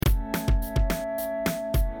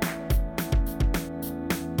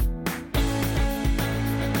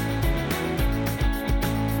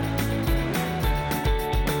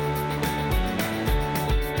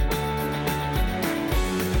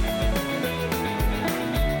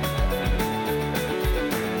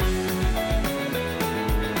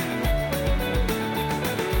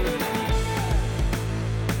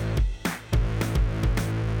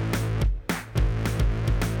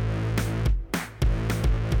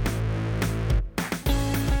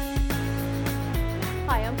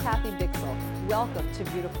welcome to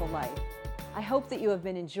Beautiful Life. I hope that you have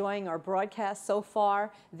been enjoying our broadcast so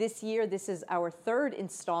far this year. This is our third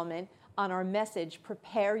installment on our message,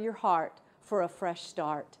 Prepare Your Heart for a Fresh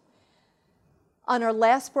Start. On our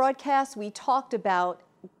last broadcast, we talked about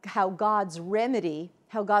how God's remedy,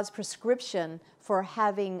 how God's prescription for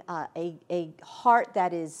having a heart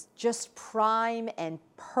that is just prime and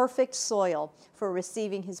perfect soil for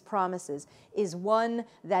receiving His promises is one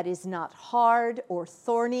that is not hard or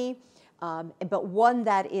thorny, but one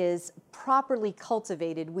that is properly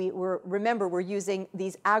cultivated. Remember, we're using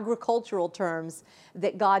these agricultural terms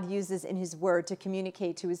that God uses in His Word to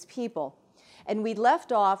communicate to His people. And we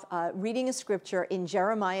left off reading a scripture in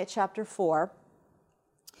Jeremiah chapter 4.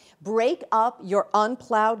 Break up your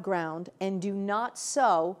unplowed ground and do not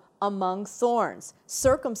sow among thorns.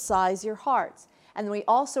 Circumcise your hearts. And we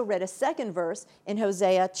also read a second verse in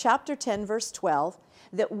Hosea chapter 10, verse 12,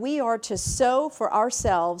 that we are to sow for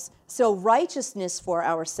ourselves, sow righteousness for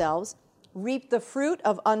ourselves, reap the fruit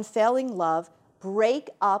of unfailing love, break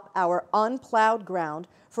up our unplowed ground,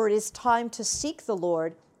 for it is time to seek the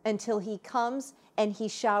Lord until He comes and He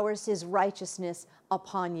showers His righteousness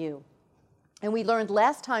upon you. And we learned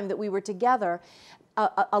last time that we were together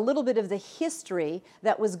a little bit of the history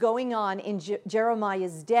that was going on in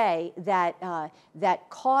Jeremiah's day that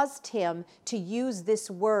caused him to use this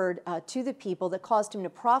word to the people, that caused him to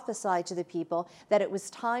prophesy to the people that it was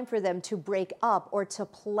time for them to break up or to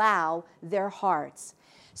plow their hearts.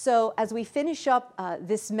 So as we finish up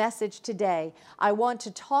this message today, I want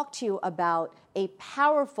to talk to you about a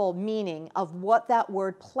powerful meaning of what that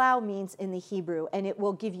word plow means in the Hebrew, and it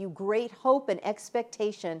will give you great hope and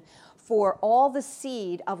expectation for all the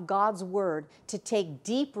seed of God's word to take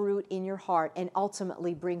deep root in your heart and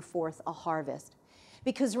ultimately bring forth a harvest.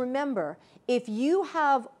 Because remember, if you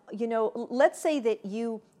have, let's say that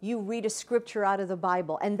you read a scripture out of the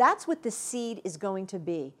Bible, and that's what the seed is going to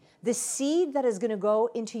be. The seed that is going to go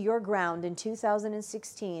into your ground in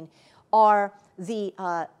 2016 are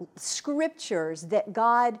the scriptures that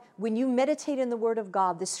God, when you meditate in the Word of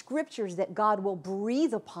God, the scriptures that God will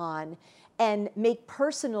breathe upon and make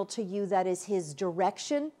personal to you, that is His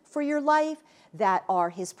direction for your life, that are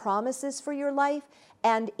His promises for your life.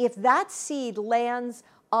 And if that seed lands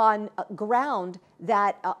on ground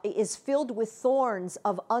that is filled with thorns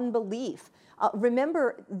of unbelief,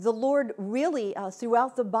 remember, the Lord really,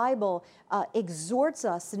 throughout the Bible, exhorts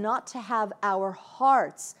us not to have our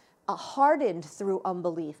hearts hardened through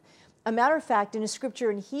unbelief. A matter of fact, in a scripture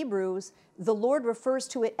in Hebrews, the Lord refers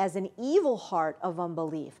to it as an evil heart of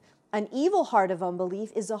unbelief. An evil heart of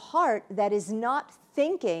unbelief is a heart that is not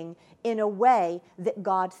thinking in a way that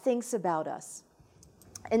God thinks about us.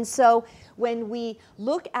 And so when we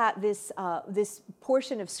look at this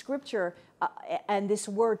portion of scripture and this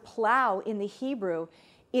word plow in the Hebrew,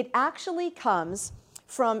 it actually comes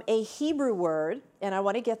from a Hebrew word, and I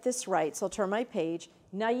want to get this right, so I'll turn my page,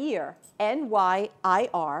 Nayir,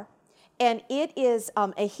 N-Y-I-R, and it is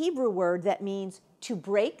a Hebrew word that means to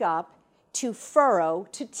break up, to furrow,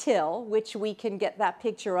 to till, which we can get that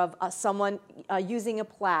picture of someone using a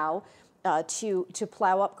plow to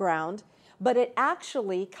plow up ground. But it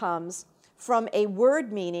actually comes from a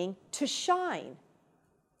word meaning to shine.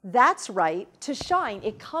 That's right, to shine.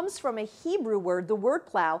 It comes from a Hebrew word, the word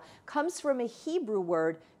plow comes from a Hebrew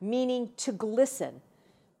word meaning to glisten.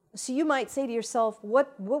 So you might say to yourself,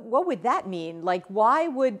 what would that mean? Like, why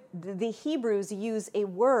would the Hebrews use a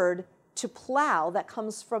word to plow that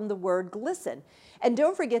comes from the word glisten? And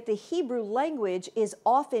don't forget, the Hebrew language is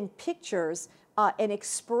often pictures and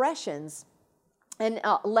expressions, and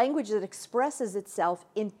language that expresses itself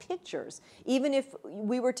in pictures. Even if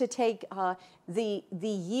we were to take the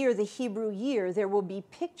Hebrew year, there will be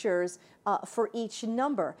pictures for each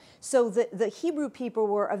number. So the Hebrew people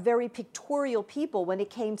were a very pictorial people when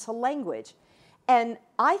it came to language. And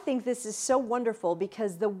I think this is so wonderful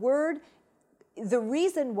because the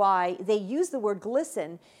reason why they use the word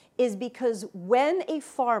glisten is because when a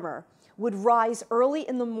farmer would rise early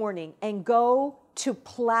in the morning and go to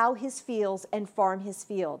plow his fields and farm his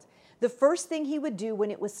field, the first thing he would do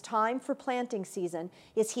when it was time for planting season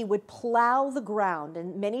is he would plow the ground,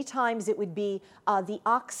 and many times it would be the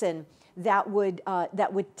oxen that would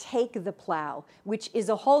take the plow, which is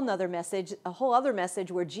a whole other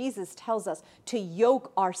message where Jesus tells us to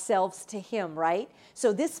yoke ourselves to Him, right?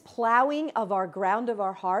 So this plowing of our ground of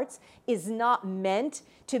our hearts is not meant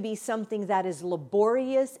to be something that is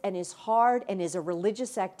laborious and is hard and is a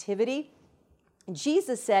religious activity.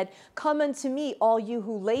 Jesus said, "Come unto me, all you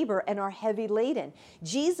who labor and are heavy laden."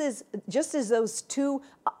 Jesus, just as those two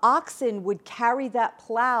oxen would carry that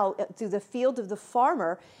plow through the field of the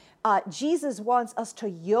farmer, Jesus wants us to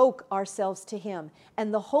yoke ourselves to him,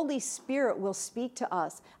 and the Holy Spirit will speak to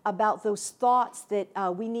us about those thoughts that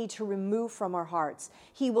we need to remove from our hearts.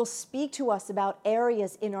 He will speak to us about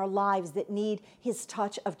areas in our lives that need his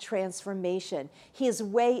touch of transformation. His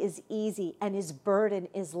way is easy and his burden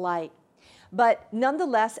is light. But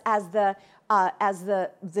nonetheless, as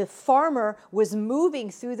the farmer was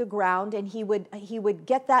moving through the ground, and he would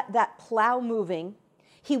get that plow moving,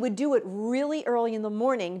 he would do it really early in the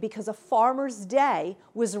morning because a farmer's day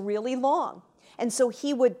was really long. And so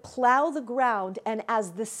he would plow the ground, and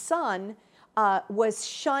as the sun was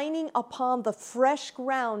shining upon the fresh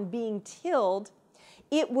ground being tilled,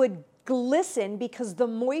 it would glisten because the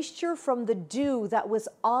moisture from the dew that was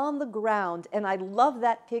on the ground, and I love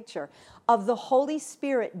that picture of the Holy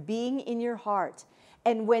Spirit being in your heart.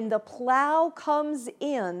 And when the plow comes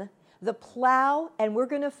in, the plow, and we're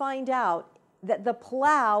going to find out that the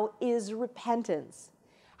plow is repentance.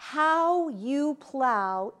 How you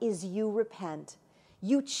plow is you repent.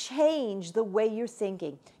 You change the way you're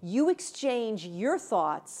thinking. You exchange your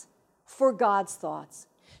thoughts for God's thoughts.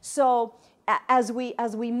 So as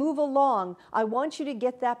we move along, I want you to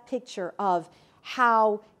get that picture of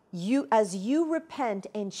how as you repent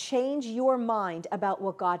and change your mind about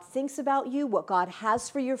what God thinks about you, what God has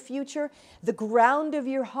for your future, the ground of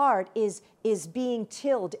your heart is being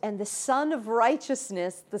tilled, and the sun of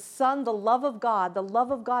righteousness, the love of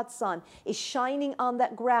God's Son, is shining on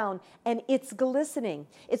that ground, and it's glistening.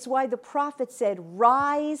 It's why the prophet said,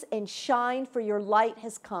 "Rise and shine, for your light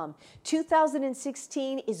has come."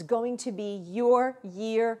 2016 is going to be your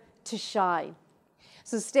year to shine.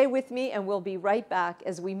 So stay with me, and we'll be right back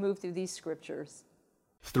as we move through these scriptures.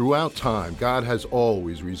 Throughout time, God has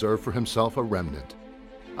always reserved for himself a remnant,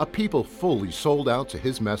 a people fully sold out to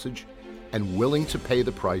his message and willing to pay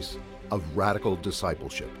the price of radical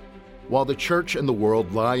discipleship. While the church and the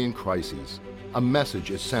world lie in crises, a message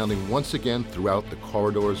is sounding once again throughout the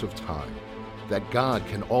corridors of time, that God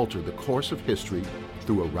can alter the course of history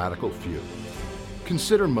through a radical few.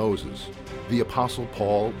 Consider Moses, the Apostle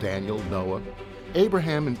Paul, Daniel, Noah,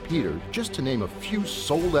 Abraham, and Peter, just to name a few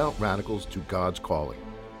sold-out radicals to God's calling.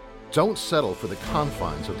 Don't settle for the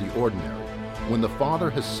confines of the ordinary when the Father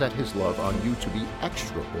has set his love on you to be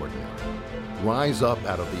extraordinary. Rise up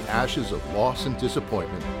out of the ashes of loss and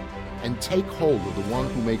disappointment and take hold of the one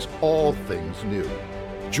who makes all things new.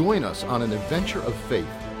 Join us on an adventure of faith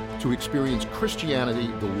to experience Christianity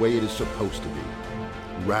the way it is supposed to be.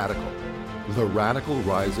 Radical, the Radical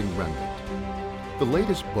Rising Remnant. The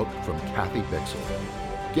latest book from Kathy Bixel.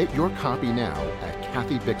 Get your copy now at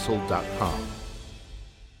kathybixel.com.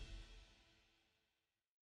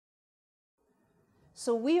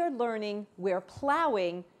 So we are learning where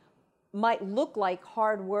plowing might look like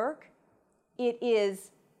hard work. It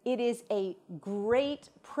is a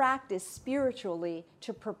great practice spiritually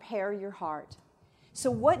to prepare your heart. So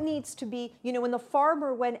what needs to be, when the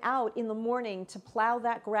farmer went out in the morning to plow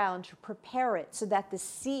that ground, to prepare it so that the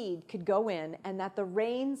seed could go in and that the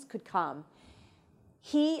rains could come,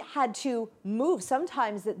 he had to move.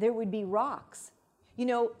 Sometimes that there would be rocks.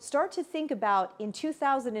 Start to think about in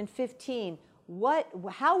 2015,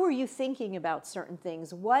 how were you thinking about certain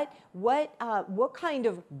things? What kind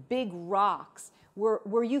of big rocks?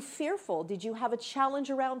 Were you fearful? Did you have a challenge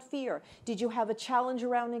around fear? Did you have a challenge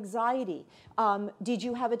around anxiety? Did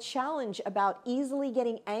you have a challenge about easily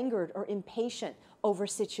getting angered or impatient over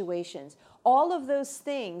situations? All of those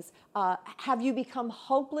things, have you become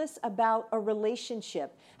hopeless about a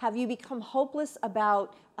relationship? Have you become hopeless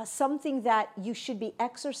about something that you should be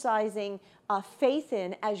exercising faith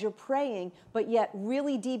in as you're praying, but yet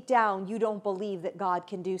really deep down you don't believe that God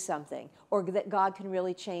can do something or that God can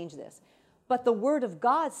really change this? But the Word of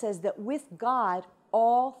God says that with God,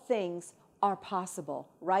 all things are possible,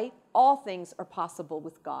 right? All things are possible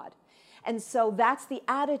with God. And so that's the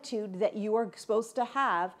attitude that you are supposed to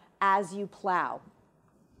have as you plow.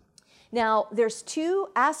 Now, there's two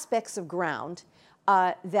aspects of ground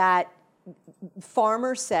that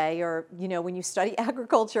farmers say, or, when you study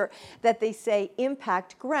agriculture, that they say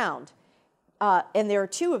impact ground. And there are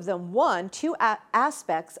two of them. Two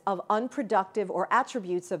aspects of unproductive or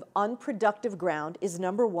attributes of unproductive ground is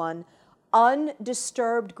number one,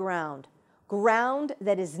 undisturbed ground. Ground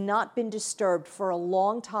that has not been disturbed for a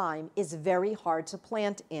long time is very hard to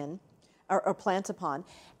plant in or plant upon.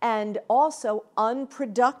 And also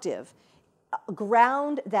unproductive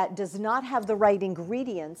ground that does not have the right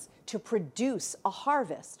ingredients to produce a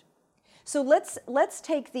harvest. So let's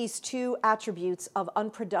take these two attributes of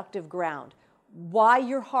unproductive ground. Why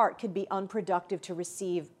your heart could be unproductive to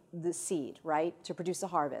receive the seed, right? To produce a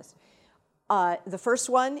harvest. The first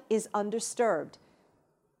one is undisturbed.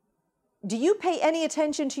 Do you pay any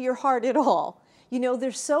attention to your heart at all? You know,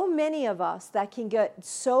 there's so many of us that can get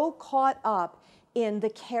so caught up in the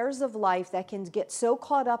cares of life, that can get so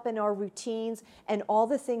caught up in our routines and all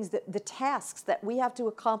the things, the tasks that we have to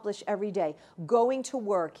accomplish every day, going to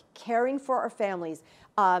work, caring for our families.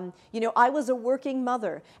 You know, I was a working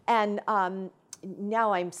mother, and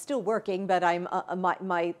now I'm still working, but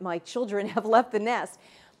my children have left the nest.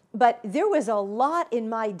 But there was a lot in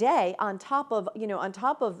my day on top of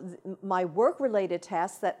my work-related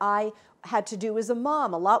tasks that I had to do as a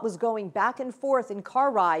mom. A lot was going back and forth in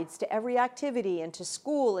car rides to every activity and to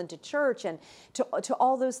school and to church and to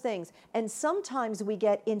all those things. And sometimes we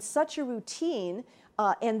get in such a routine,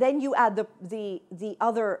 and then you add the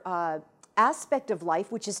other aspect of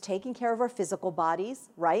life, which is taking care of our physical bodies,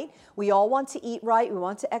 right? We all want to eat right. We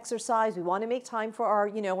want to exercise. We want to make time for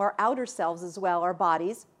our outer selves as well, our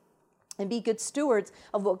bodies, and be good stewards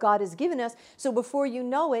of what God has given us. So before you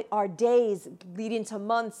know it, our days lead into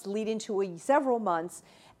months, lead into several months,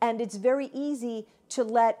 and it's very easy to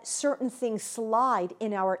let certain things slide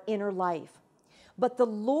in our inner life. But the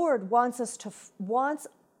Lord wants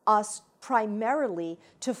us primarily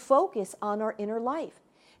to focus on our inner life.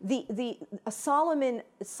 Solomon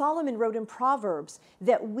wrote in Proverbs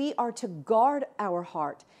that we are to guard our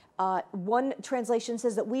heart. One translation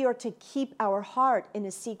says that we are to keep our heart in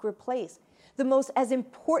a secret place. As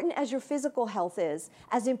important as your physical health is,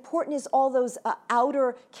 as important as all those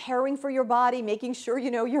outer caring for your body, making sure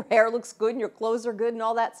your hair looks good and your clothes are good and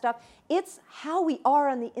all that stuff, it's how we are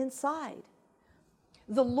on the inside.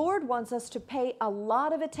 The Lord wants us to pay a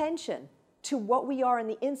lot of attention to what we are on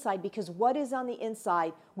the inside, because what is on the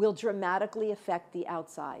inside will dramatically affect the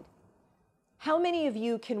outside. How many of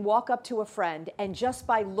you can walk up to a friend and just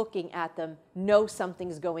by looking at them know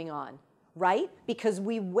something's going on, right? Because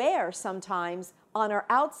we wear sometimes on our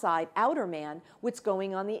outer man, what's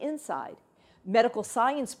going on the inside. Medical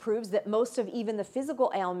science proves that most of even the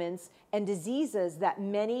physical ailments and diseases that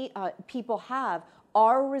many people have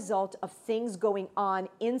are a result of things going on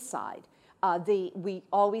inside. We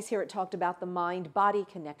always hear it talked about the mind-body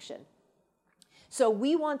connection. So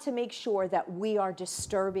we want to make sure that we are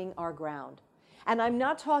disturbing our ground. And I'm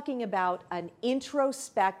not talking about an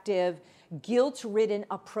introspective, guilt-ridden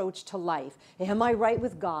approach to life. Am I right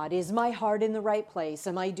with God? Is my heart in the right place?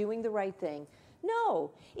 Am I doing the right thing? No,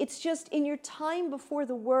 it's just in your time before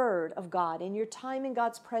the Word of God, in your time in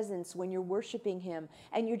God's presence when you're worshiping Him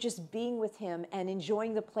and you're just being with Him and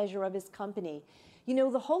enjoying the pleasure of His company. You know,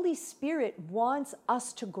 the Holy Spirit wants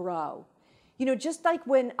us to grow. You know, just like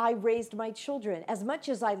when I raised my children, as much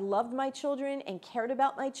as I loved my children and cared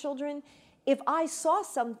about my children, if I saw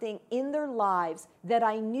something in their lives that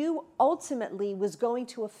I knew ultimately was going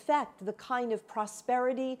to affect the kind of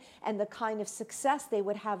prosperity and the kind of success they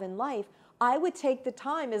would have in life, I would take the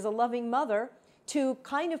time as a loving mother to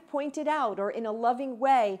kind of point it out, or in a loving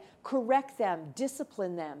way, correct them,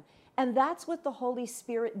 discipline them. And that's what the Holy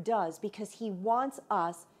Spirit does, because He wants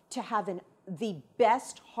us to have the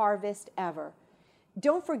best harvest ever.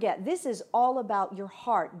 Don't forget, this is all about your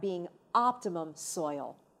heart being optimum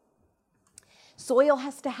soil. Soil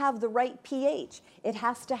has to have the right pH. It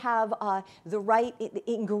has to have the right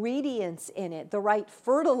ingredients in it, the right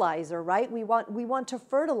fertilizer, right? We want to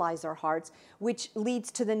fertilize our hearts, which leads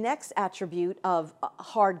to the next attribute of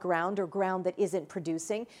hard ground, or ground that isn't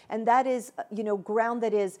producing, and that is, ground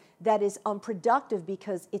that is unproductive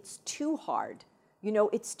because it's too hard.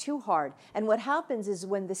 It's too hard. And what happens is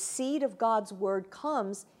when the seed of God's word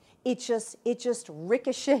comes, it just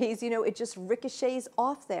ricochets, it just ricochets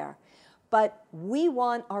off there. But we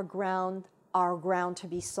want our ground to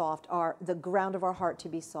be soft, the ground of our heart to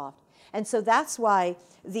be soft. And so that's why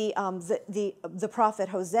the prophet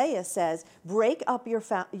Hosea says, break up your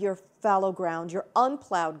fallow ground, your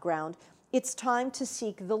unplowed ground. It's time to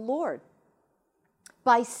seek the Lord.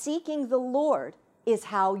 By seeking the Lord is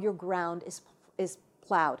how your ground is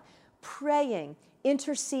plowed. Praying,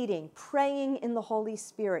 interceding, praying in the Holy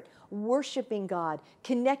Spirit, worshiping God,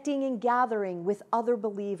 connecting and gathering with other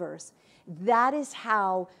believers. That is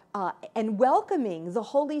how, and welcoming the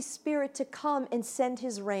Holy Spirit to come and send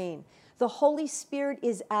His rain. The Holy Spirit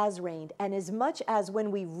is as rain, and as much as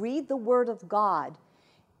when we read the Word of God,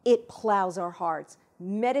 it plows our hearts,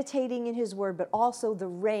 meditating in His Word, but also the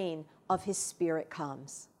rain of His Spirit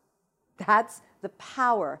comes. That's the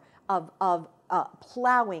power of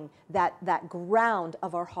plowing that ground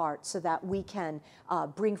of our heart so that we can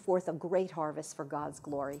bring forth a great harvest for God's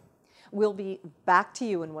glory. We'll be back to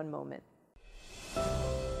you in one moment.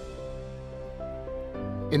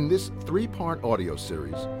 In this 3-part audio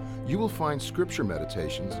series, you will find scripture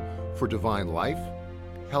meditations for divine life,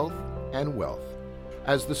 health, and wealth,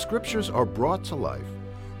 As the scriptures are brought to life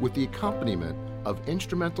with the accompaniment of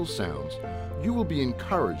instrumental sounds, you will be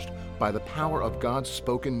encouraged by the power of God's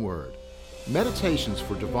spoken word. Meditations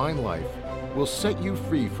for Divine Life will set you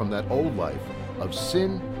free from that old life of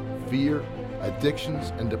sin, fear,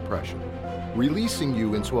 addictions, and depression, releasing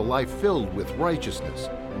you into a life filled with righteousness,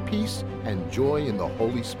 peace, and joy in the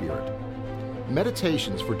Holy Spirit.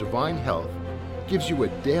 Meditations for Divine Health gives you a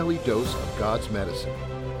daily dose of God's medicine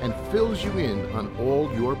and fills you in on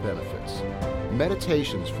all your benefits.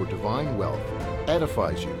 Meditations for Divine Wealth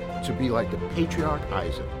edifies you to be like the patriarch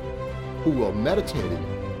Isaac, who, while meditating,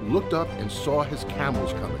 looked up and saw his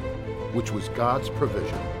camels coming, which was God's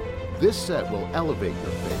provision. This set will elevate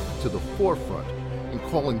your faith to the forefront in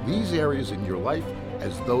calling these areas in your life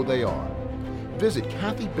as though they are. Visit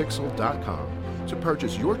kathybixel.com to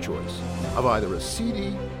purchase your choice of either a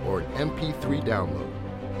CD or an MP3 download.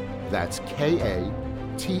 That's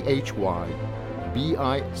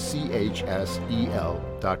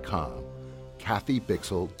KATHYBICHSEL.com.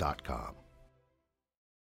 kathybixel.com.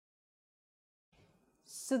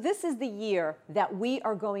 So this is the year that we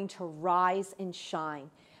are going to rise and shine,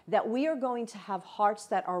 that we are going to have hearts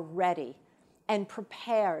that are ready and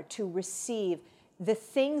prepared to receive the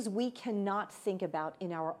things we cannot think about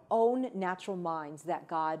in our own natural minds that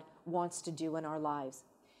God wants to do in our lives.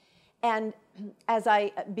 And as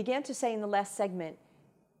I began to say in the last segment,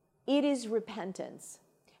 it is repentance.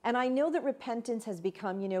 And I know that repentance has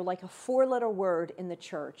become, like a four-letter word in the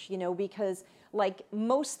church, because like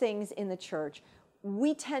most things in the church,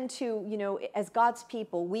 we tend to, as God's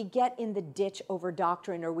people, we get in the ditch over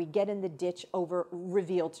doctrine, or we get in the ditch over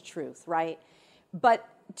revealed truth, right? But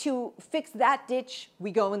to fix that ditch,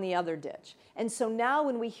 we go in the other ditch. And so now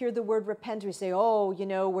when we hear the word repent, we say,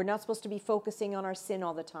 we're not supposed to be focusing on our sin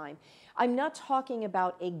all the time. I'm not talking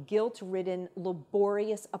about a guilt-ridden,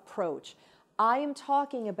 laborious approach. I am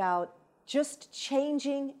talking about just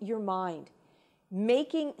changing your mind.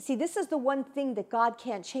 This is the one thing that God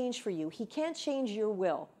can't change for you. He can't change your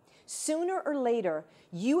will. Sooner or later,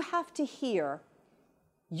 you have to hear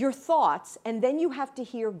your thoughts, and then you have to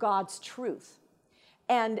hear God's truth.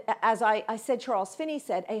 And as I said, Charles Finney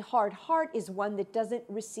said, a hard heart is one that doesn't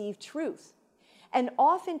receive truth. And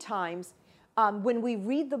oftentimes, when we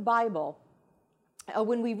read the Bible,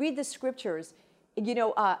 when we read the scriptures,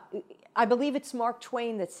 I believe it's Mark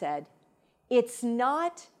Twain that said, it's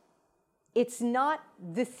not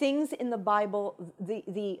the things in the Bible,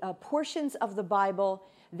 the portions of the Bible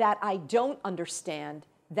that I don't understand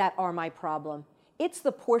that are my problem. It's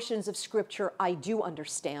the portions of Scripture I do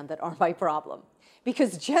understand that are my problem.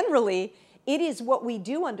 Because generally, it is what we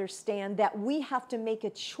do understand that we have to make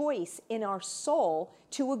a choice in our soul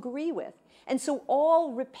to agree with. And so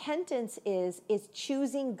all repentance is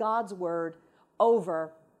choosing God's word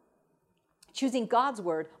over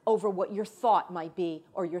what your thought might be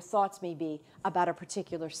or your thoughts may be about a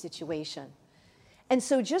particular situation. And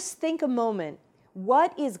so just think a moment,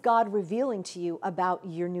 what is God revealing to you about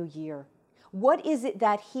your new year? What is it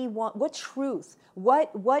that he wants? What truth?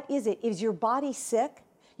 What is it? Is your body sick?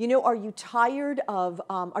 Are you tired of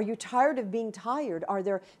being tired? Are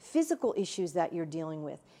there physical issues that you're dealing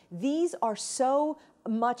with? These are so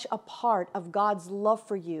much a part of God's love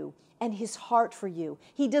for you and his heart for you.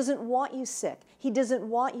 He doesn't want you sick. He doesn't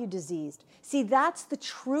want you diseased. See, that's the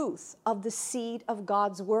truth of the seed of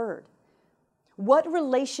God's word. What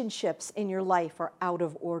relationships in your life are out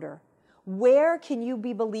of order? Where can you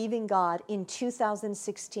be believing God in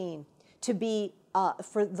 2016 to be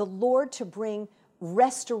for the Lord to bring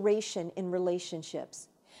restoration in relationships?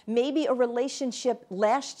 Maybe a relationship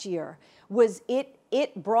last year was it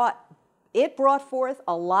brought forth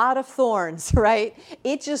a lot of thorns, right?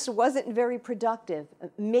 It just wasn't very productive.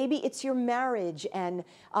 Maybe it's your marriage and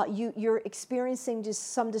you're experiencing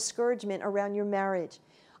just some discouragement around your marriage.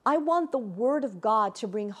 I want the Word of God to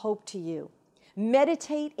bring hope to you.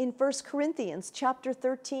 Meditate in 1 Corinthians chapter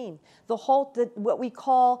 13, what we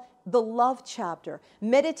call the love chapter.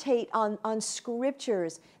 Meditate on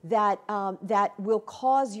scriptures that will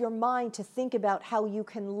cause your mind to think about how you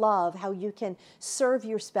can love, how you can serve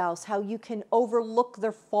your spouse, how you can overlook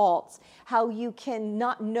their faults, how you can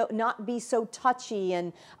not be so touchy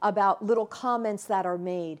and about little comments that are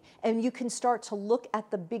made. And you can start to look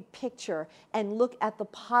at the big picture and look at the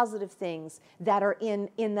positive things that are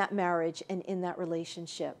in that marriage and in that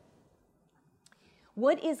relationship.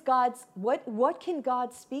 What can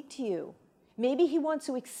God speak to you? Maybe he wants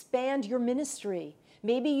to expand your ministry.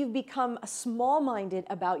 Maybe you've become small-minded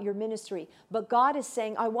about your ministry, but God is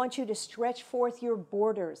saying, I want you to stretch forth your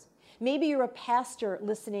borders. Maybe you're a pastor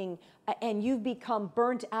listening and you've become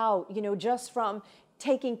burnt out, just from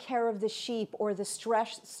taking care of the sheep, or the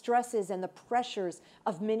stresses and the pressures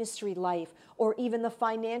of ministry life, or even the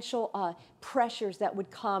financial pressures that would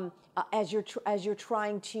come as you're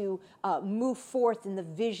trying to move forth in the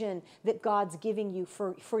vision that God's giving you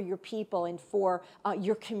for your people and for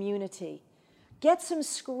your community. Get some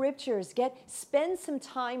scriptures. Spend some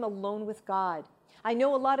time alone with God. I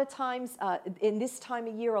know a lot of times in this time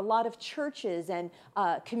of year, a lot of churches and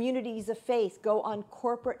communities of faith go on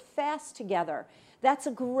corporate fast together. That's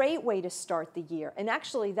a great way to start the year. And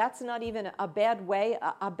actually, that's not even a bad way,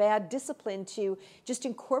 a bad discipline to just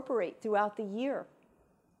incorporate throughout the year.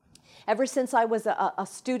 Ever since I was a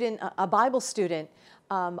student, a Bible student,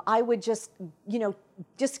 I would just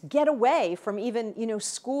get away from even,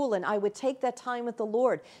 school, and I would take that time with the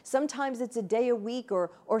Lord. Sometimes it's a day a week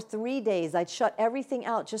or 3 days. I'd shut everything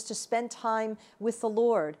out just to spend time with the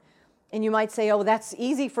Lord. And you might say, oh, that's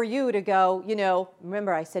easy for you to go,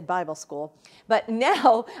 remember I said Bible school. But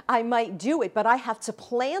now I might do it, but I have to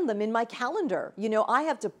plan them in my calendar. I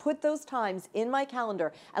have to put those times in my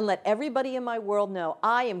calendar and let everybody in my world know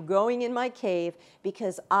I am going in my cave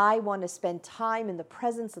because I want to spend time in the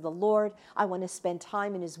presence of the Lord. I want to spend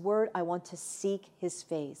time in His Word. I want to seek His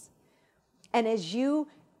face. And as you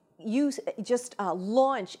just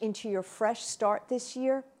launch into your fresh start this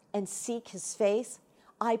year and seek His face,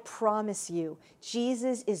 I promise you,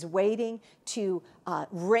 Jesus is waiting to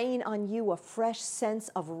rain on you a fresh sense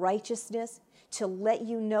of righteousness, to let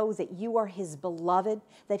you know that you are His beloved,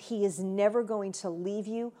 that He is never going to leave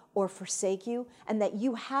you or forsake you, and that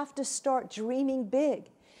you have to start dreaming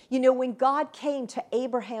big. When God came to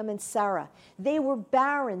Abraham and Sarah, they were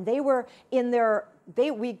barren. They were in near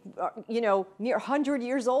 100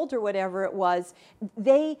 years old or whatever it was.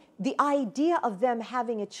 The idea of them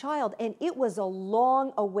having a child, and it was a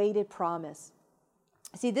long-awaited promise.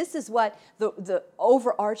 See, this is what the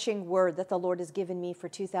overarching word that the Lord has given me for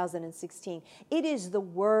 2016. It is the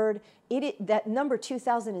word, that number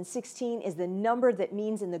 2016 is the number that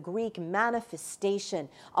means in the Greek manifestation,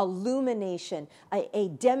 illumination, a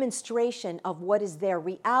demonstration of what is there,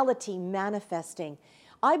 reality manifesting.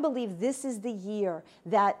 I believe this is the year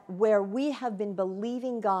where we have been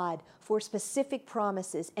believing God for specific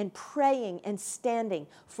promises and praying and standing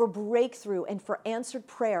for breakthrough and for answered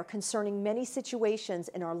prayer concerning many situations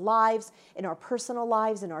in our lives, in our personal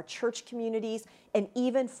lives, in our church communities, and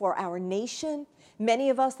even for our nation.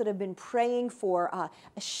 Many of us that have been praying for a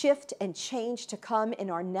shift and change to come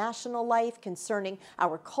in our national life concerning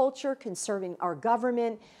our culture, concerning our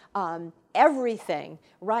government, everything,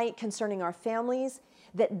 right, concerning our families.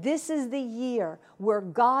 That this is the year where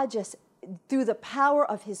God just, through the power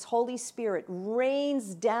of His Holy Spirit,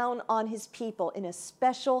 rains down on His people in a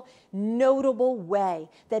special, notable way.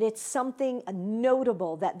 That it's something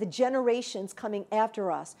notable that the generations coming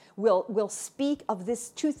after us will speak of this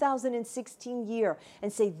 2016 year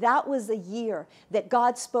and say that was a year that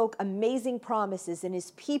God spoke amazing promises and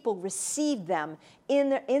His people received them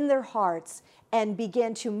in their hearts and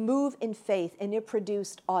began to move in faith, and it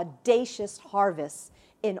produced audacious harvests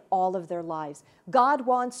in all of their lives. God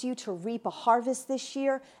wants you to reap a harvest this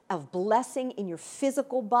year of blessing in your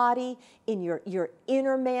physical body, in your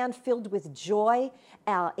inner man filled with joy,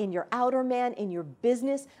 in your outer man, in your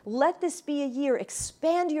business. Let this be a year.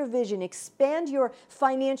 Expand your vision, expand your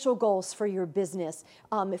financial goals for your business,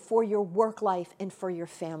 for your work life, and for your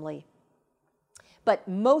family. But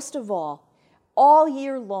most of all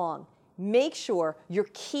year long, make sure you're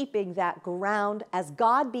keeping that ground. As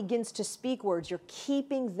God begins to speak words, you're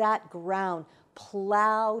keeping that ground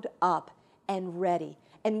plowed up and ready.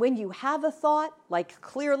 And when you have a thought, like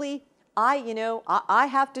clearly, I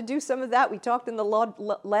have to do some of that. We talked in the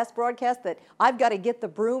last broadcast that I've got to get the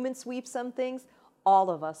broom and sweep some things.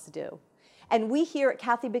 All of us do. And we here at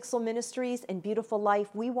Kathy Bixel Ministries and Beautiful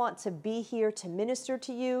Life, we want to be here to minister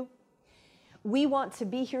to you. We want to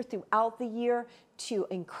be here throughout the year to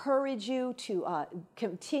encourage you, to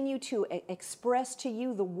continue to express to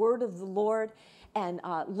you the word of the Lord and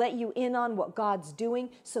let you in on what God's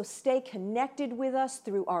doing. So stay connected with us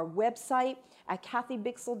through our website at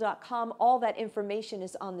kathybixel.com. All that information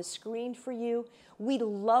is on the screen for you. We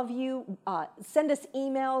love you. Send us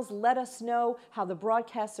emails. Let us know how the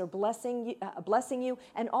broadcasts are blessing you.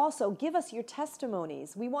 And also give us your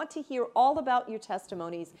testimonies. We want to hear all about your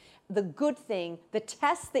testimonies, the good thing, the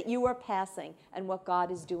tests that you are passing, and what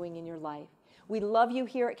God is doing in your life. We love you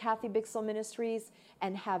here at Kathy Bixel Ministries,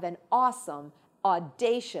 and have an awesome,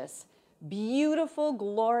 audacious, beautiful,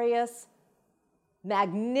 glorious,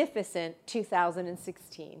 magnificent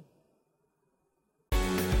 2016.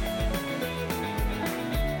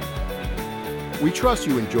 We trust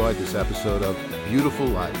you enjoyed this episode of Beautiful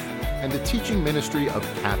Life. and the teaching ministry of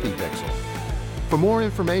Kathy Bixel. For more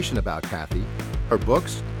information about Kathy, her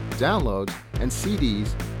books, downloads, and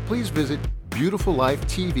CDs, please visit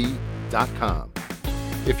beautifullifetv.com.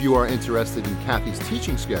 If you are interested in Kathy's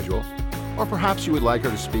teaching schedule, or perhaps you would like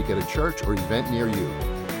her to speak at a church or event near you,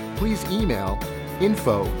 please email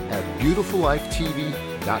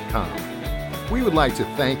info@beautifullifetv.com. We would like to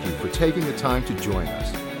thank you for taking the time to join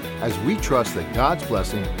us, as we trust that God's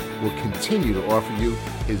blessing will continue to offer you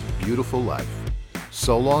His beautiful life.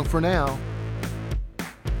 So long for now.